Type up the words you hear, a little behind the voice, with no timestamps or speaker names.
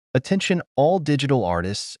Attention all digital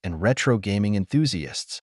artists and retro gaming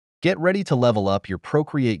enthusiasts. Get ready to level up your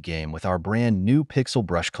Procreate game with our brand new Pixel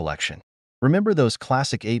Brush collection. Remember those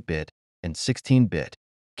classic 8-bit and 16-bit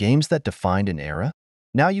games that defined an era?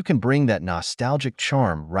 Now you can bring that nostalgic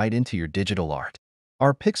charm right into your digital art.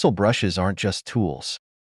 Our Pixel Brushes aren't just tools.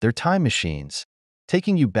 They're time machines,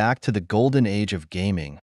 taking you back to the golden age of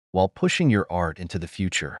gaming while pushing your art into the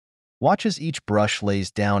future. Watch as each brush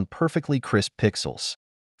lays down perfectly crisp pixels.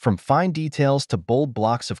 From fine details to bold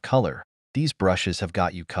blocks of color, these brushes have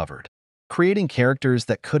got you covered. Creating characters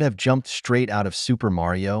that could have jumped straight out of Super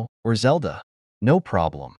Mario or Zelda? No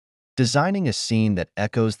problem. Designing a scene that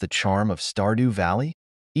echoes the charm of Stardew Valley?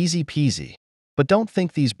 Easy peasy. But don't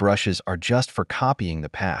think these brushes are just for copying the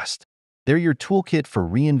past. They're your toolkit for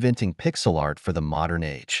reinventing pixel art for the modern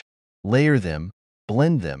age. Layer them,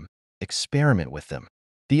 blend them, experiment with them.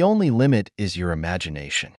 The only limit is your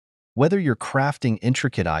imagination. Whether you're crafting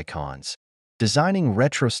intricate icons, designing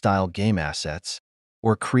retro-style game assets,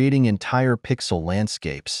 or creating entire pixel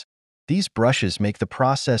landscapes, these brushes make the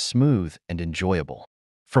process smooth and enjoyable.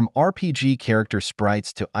 From RPG character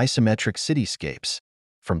sprites to isometric cityscapes,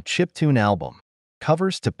 from chiptune album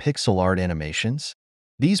covers to pixel art animations,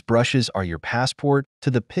 these brushes are your passport to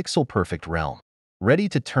the pixel-perfect realm. Ready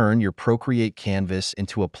to turn your Procreate canvas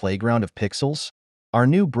into a playground of pixels? Our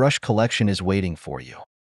new brush collection is waiting for you.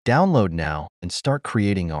 Download now and start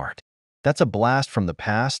creating art. That's a blast from the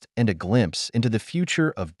past and a glimpse into the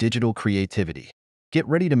future of digital creativity. Get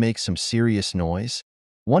ready to make some serious noise,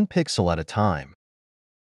 one pixel at a time.